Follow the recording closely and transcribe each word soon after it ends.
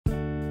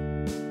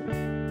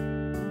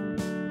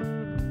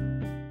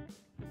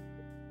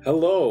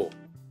Hello,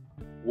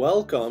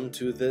 welcome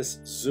to this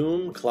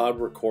Zoom cloud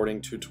recording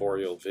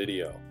tutorial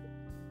video.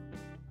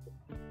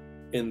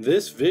 In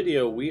this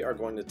video, we are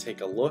going to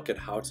take a look at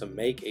how to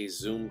make a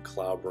Zoom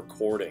cloud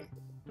recording.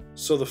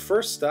 So the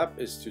first step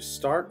is to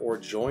start or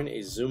join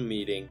a Zoom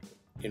meeting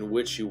in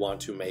which you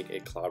want to make a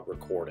cloud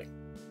recording.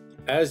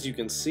 As you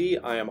can see,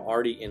 I am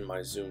already in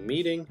my Zoom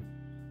meeting.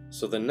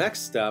 So the next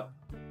step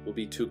will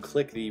be to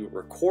click the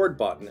record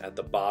button at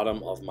the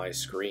bottom of my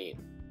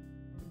screen.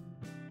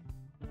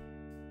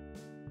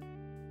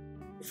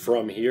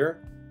 From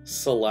here,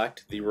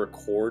 select the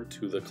Record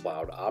to the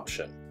Cloud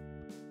option.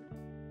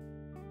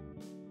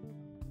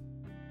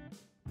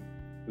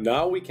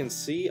 Now we can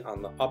see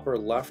on the upper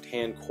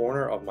left-hand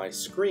corner of my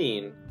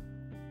screen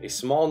a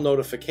small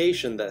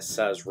notification that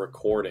says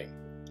Recording.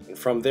 And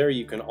from there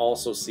you can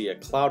also see a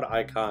cloud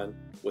icon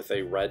with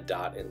a red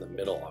dot in the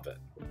middle of it.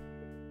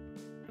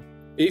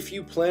 If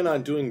you plan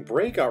on doing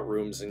breakout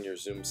rooms in your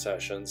Zoom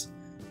sessions,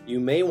 you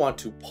may want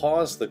to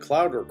pause the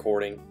cloud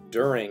recording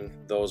during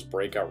those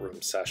breakout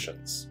room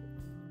sessions.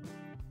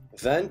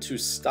 Then to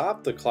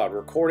stop the cloud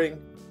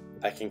recording,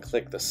 I can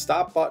click the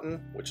stop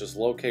button, which is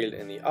located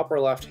in the upper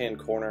left-hand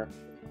corner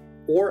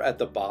or at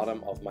the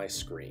bottom of my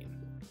screen.